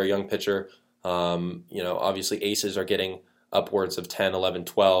good for a young pitcher. Obviously aces are getting upwards of 10, 11,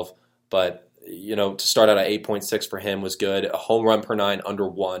 12. But, to start out at 8.6 for him was good. A home run per 9 under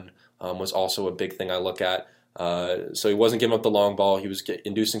 1 was also a big thing I look at. So he wasn't giving up the long ball. He was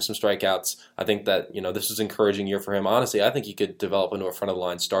inducing some strikeouts. I think that, this was an encouraging year for him. Honestly, I think he could develop into a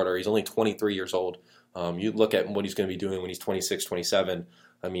front-of-the-line starter. He's only 23 years old. You look at what he's going to be doing when he's 26, 27.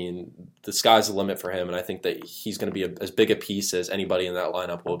 I mean, the sky's the limit for him, and I think that he's going to be as big a piece as anybody in that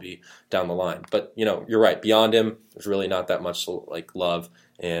lineup will be down the line. But, you're right. Beyond him, there's really not that much love,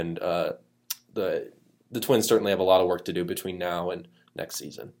 and the Twins certainly have a lot of work to do between now and next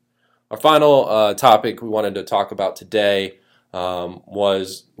season. Our final topic we wanted to talk about today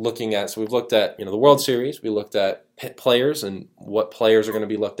was looking at, so we've looked at the World Series, we looked at players and what players are going to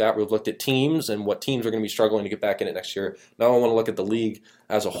be looked at, we've looked at teams and what teams are going to be struggling to get back in it next year. Now I want to look at the league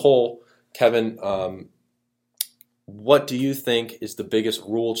as a whole. Kevin, what do you think is the biggest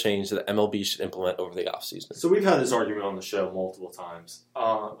rule change that MLB should implement over the offseason? So we've had this argument on the show multiple times.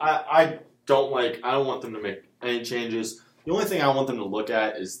 I don't want them to make any changes. The only thing I want them to look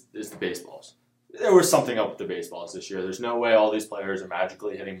at is the baseballs. There was something up with the baseballs this year. There's no way all these players are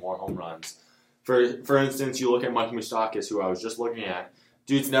magically hitting more home runs. For instance, you look at Mike Moustakas, who I was just looking at.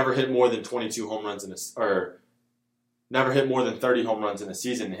 Dude's never hit more than 22 home runs never hit more than 30 home runs in a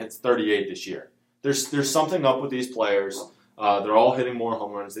season and hits 38 this year. there's something up with these players. They're all hitting more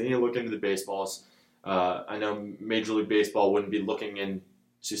home runs. They need to look into the baseballs. I know Major League Baseball wouldn't be looking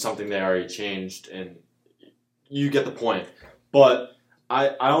into something they already changed, and you get the point. But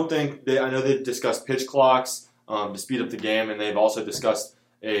I don't think I know they've discussed pitch clocks to speed up the game, and they've also discussed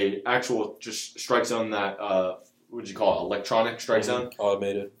a actual just strike zone that what would you call it, electronic strike zone,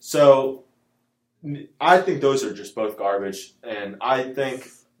 automated. So I think those are just both garbage, and I think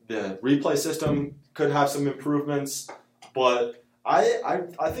the replay system could have some improvements, but I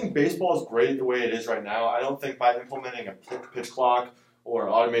think baseball is great the way it is right now. I don't think by implementing a pitch clock or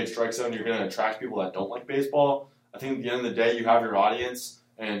automated strike zone you're going to attract people that don't like baseball. I think at the end of the day you have your audience,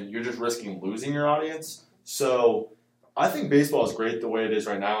 and you're just risking losing your audience. So I think baseball is great the way it is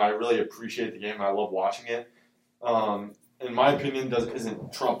right now. I really appreciate the game. I love watching it. In my opinion,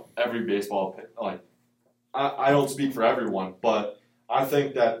 isn't trump every baseball. Like, I don't speak for everyone, but I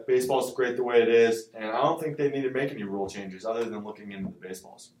think that baseball is great the way it is, and I don't think they need to make any rule changes other than looking into the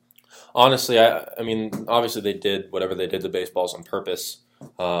baseballs. Honestly, I mean, obviously they did whatever they did to baseballs on purpose,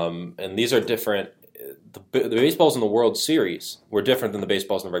 and these are different. The baseballs in the World Series were different than the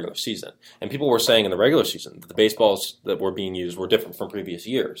baseballs in the regular season. And people were saying in the regular season that the baseballs that were being used were different from previous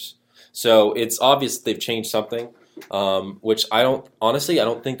years. So it's obvious that they've changed something, which I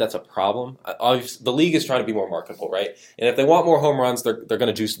don't think that's a problem. Obviously, the league is trying to be more marketable, right? And if they want more home runs, they're going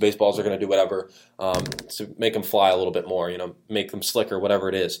to juice the baseballs. They're going to do whatever to make them fly a little bit more, make them slicker, whatever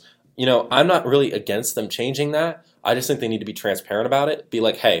it is. I'm not really against them changing that. I just think they need to be transparent about it. Be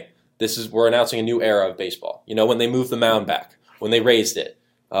like, hey, we're announcing a new era of baseball. When they moved the mound back, when they raised it,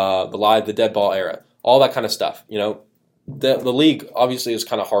 the dead ball era, all that kind of stuff. The league obviously is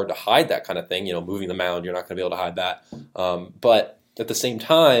kind of hard to hide that kind of thing. Moving the mound, you're not going to be able to hide that. But at the same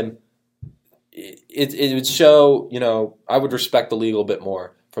time, it would show. I would respect the league a little bit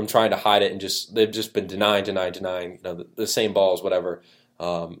more from trying to hide it, and they've just been denying. The same balls, whatever.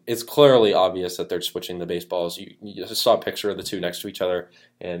 It's clearly obvious that they're switching the baseballs. You just saw a picture of the two next to each other,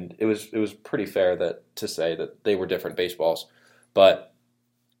 and it was pretty fair to say that they were different baseballs. But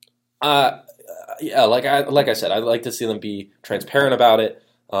yeah, like I said, I'd like to see them be transparent about it.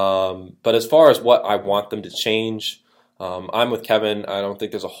 But as far as what I want them to change, I'm with Kevin. I don't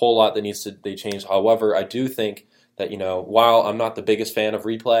think there's a whole lot that needs to be changed. However, I do think that while I'm not the biggest fan of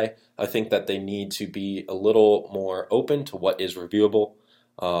replay, I think that they need to be a little more open to what is reviewable.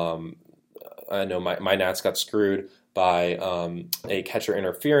 I know my Nats got screwed by a catcher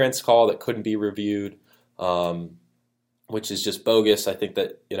interference call that couldn't be reviewed, which is just bogus. I think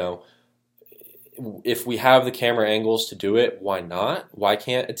that, if we have the camera angles to do it, why not? Why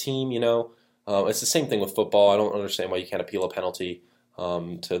can't a team, it's the same thing with football. I don't understand why you can't appeal a penalty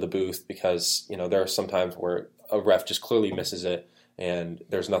to the booth because, there are some times where a ref just clearly misses it and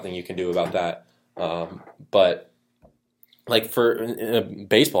there's nothing you can do about that. But like for a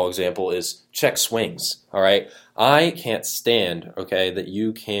baseball example is check swings. All right. I can't stand,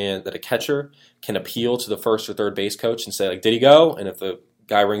 that a catcher can appeal to the first or third base coach and say, like, did he go? And if the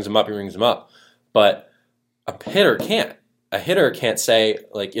guy rings him up, he rings him up. But a hitter can't. A hitter can't say,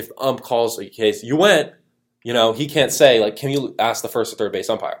 like, if ump calls a case, you went, he can't say, like, can you ask the first or third base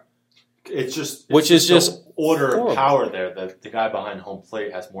umpire? It's just order of power there. The guy behind home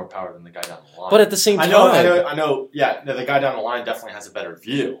plate has more power than the guy down the line. But at the same time, I know. Yeah, the guy down the line definitely has a better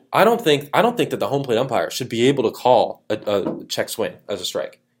view. I don't think that the home plate umpire should be able to call a check swing as a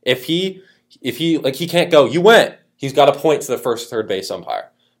strike. If he can't go, you went. He's got to point to the first, third base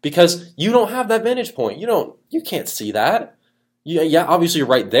umpire because you don't have that vantage point. You can't see that. Yeah, obviously you're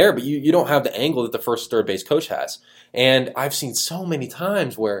right there, but you don't have the angle that the first, third base coach has. And I've seen so many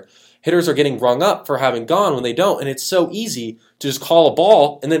times where hitters are getting rung up for having gone when they don't, and it's so easy to just call a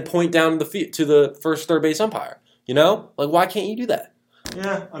ball and then point down to the first, third base umpire. Like, why can't you do that?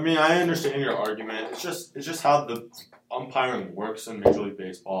 Yeah, I mean, I understand your argument. It's just how the umpiring works in Major League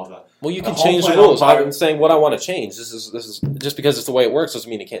Baseball. Well, you can change the rules. I'm saying what I want to change. This is just because it's the way it works doesn't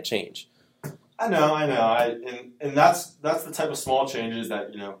mean it can't change. I know. And that's the type of small changes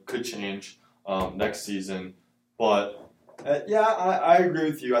that could change next season. But yeah, I agree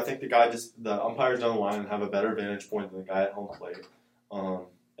with you. I think the umpires down the line have a better vantage point than the guy at home plate.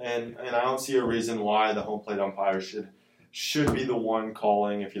 And I don't see a reason why the home plate umpire should be the one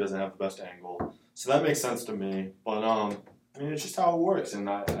calling if he doesn't have the best angle. So that makes sense to me. But I mean, it's just how it works, and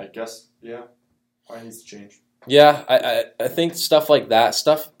I guess probably needs to change. Yeah, I think stuff like that,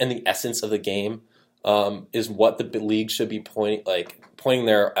 stuff in the essence of the game, is what the league should be pointing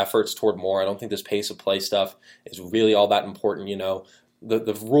their efforts toward more. I don't think this pace of play stuff is really all that important.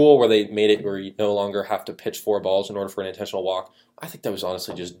 the rule where they made it where you no longer have to pitch 4 balls in order for an intentional walk, I think that was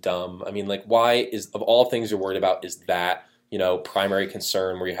honestly just dumb. I mean, like, why is, of all things you're worried about, is that, primary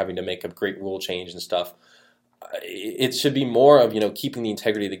concern where you're having to make a great rule change and stuff? It should be more of, keeping the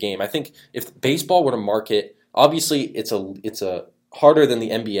integrity of the game. I think if baseball were to market, obviously it's a harder than the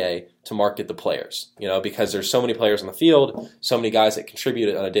NBA to market the players, because there's so many players on the field, so many guys that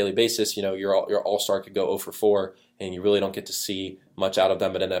contribute on a daily basis. Your all-star could go 0 for 4, and you really don't get to see much out of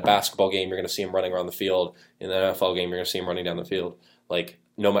them. But in a basketball game, you're going to see them running around the field. In an NFL game, you're going to see them running down the field. Like,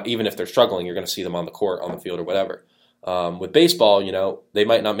 even if they're struggling, you're going to see them on the court, on the field, or whatever. With baseball, they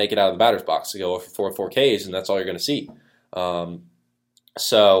might not make it out of the batter's box to go 0 for 4 Ks, and that's all you're going to see.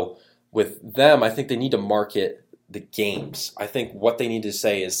 So with them, I think they need to market the games. I think what they need to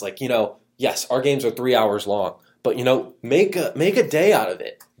say is like, yes, our games are 3 hours long, but make a day out of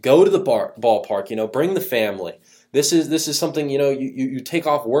it. Go to the ballpark. Bring the family. This is something you take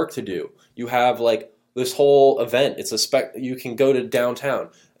off work to do. You have like this whole event. It's you can go to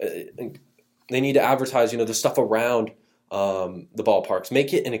downtown. They need to advertise the stuff around the ballparks.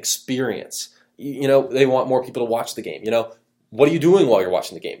 Make it an experience. They want more people to watch the game. What are you doing while you're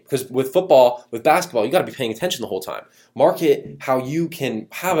watching the game? Because with football, with basketball, you got to be paying attention the whole time. Market how you can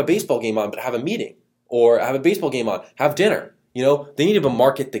have a baseball game on, but have a meeting, or have a baseball game on, have dinner. They need to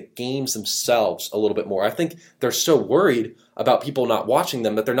market the games themselves a little bit more. I think they're so worried about people not watching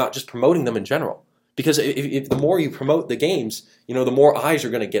them that they're not just promoting them in general. Because if the more you promote the games, the more eyes are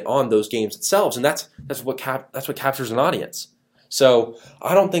going to get on those games themselves, and that's what captures an audience. So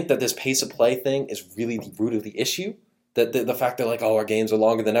I don't think that this pace of play thing is really the root of the issue. That the fact that like, our games are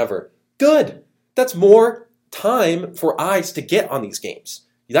longer than ever. Good. That's more time for eyes to get on these games.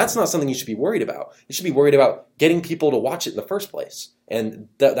 That's not something you should be worried about. You should be worried about getting people to watch it in the first place. And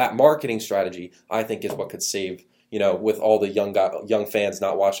that marketing strategy, I think, is what could save, with all the young fans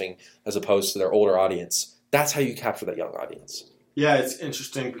not watching as opposed to their older audience. That's how you capture that young audience. Yeah, it's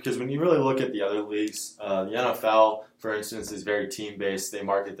interesting because when you really look at the other leagues, the NFL, for instance, is very team-based. They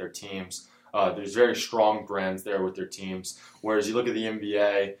market their teams. There's very strong brands there with their teams. Whereas you look at the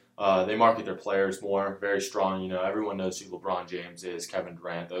NBA, they market their players more, very strong. Everyone knows who LeBron James is, Kevin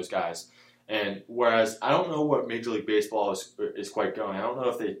Durant, those guys. And whereas I don't know what Major League Baseball is quite going. I don't know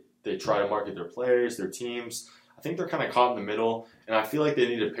if they try to market their players, their teams. I think they're kind of caught in the middle, and I feel like they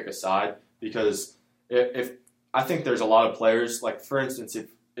need to pick a side because if I think there's a lot of players, like for instance,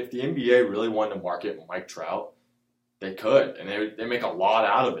 if the NBA really wanted to market Mike Trout, they could, and they make a lot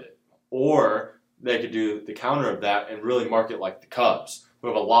out of it. Or they could do the counter of that and really market like the Cubs, who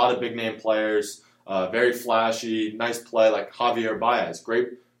have a lot of big-name players, very flashy, nice play, like Javier Baez,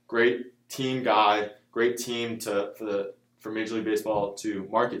 great team guy, great team for Major League Baseball to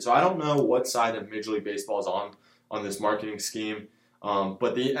market. So I don't know what side of Major League Baseball is on this marketing scheme,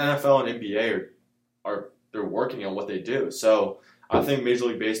 but the NFL and NBA they're working on what they do. So I think Major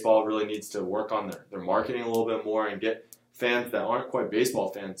League Baseball really needs to work on their marketing a little bit more and get fans that aren't quite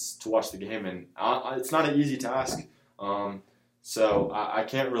baseball fans to watch the game, and it's not an easy task. So I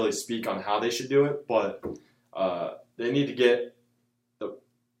can't really speak on how they should do it, but they need to get the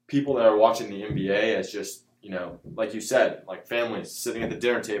people that are watching the NBA as just, like you said, like families sitting at the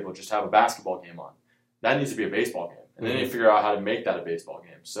dinner table, just have a basketball game on. That needs to be a baseball game, and then you figure out how to make that a baseball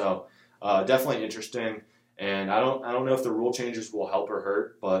game. So definitely interesting, and I don't know if the rule changes will help or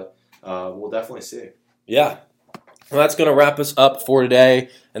hurt, but we'll definitely see. Yeah. Well, that's going to wrap us up for today,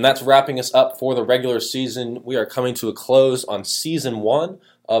 and that's wrapping us up for the regular season. We are coming to a close on Season 1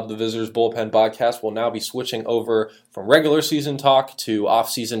 of the Visitors Bullpen Podcast. We'll now be switching over from regular season talk to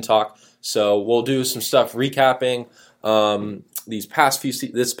off-season talk, so we'll do some stuff recapping this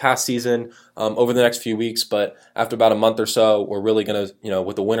past season over the next few weeks, but after about a month or so, we're really going to,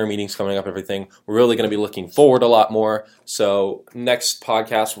 with the winter meetings coming up and everything, we're really going to be looking forward a lot more. So next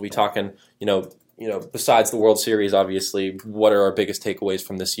podcast, we'll be talking, besides the World Series, obviously, what are our biggest takeaways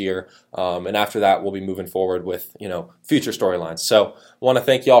from this year? And after that, we'll be moving forward with, future storylines. So I want to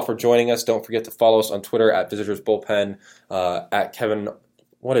thank you all for joining us. Don't forget to follow us on Twitter at Visitors Bullpen, at Kevin.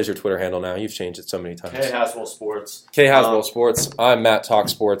 What is your Twitter handle now? You've changed it so many times. K Haswell Sports. K Haswell Sports. I'm Matt Talk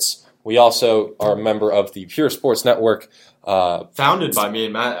Sports. We also are a member of the Pure Sports Network. Founded by me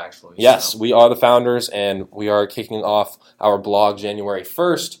and Matt, actually. Yes, we are the founders, and we are kicking off our blog January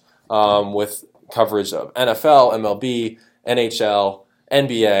 1st with coverage of NFL, MLB, NHL,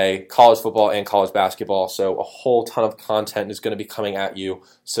 NBA, college football, and college basketball. So a whole ton of content is going to be coming at you.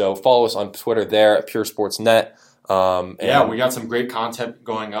 So follow us on Twitter there at Pure Sports Net. We got some great content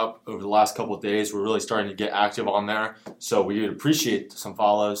going up over the last couple of days. We're really starting to get active on there. So we would appreciate some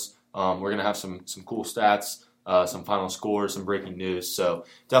follows. We're going to have some cool stats, some final scores, some breaking news. So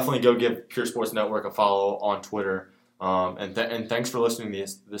definitely go give Pure Sports Network a follow on Twitter. And thanks for listening to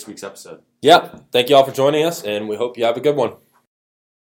this week's episode. Yeah, thank you all for joining us, and we hope you have a good one.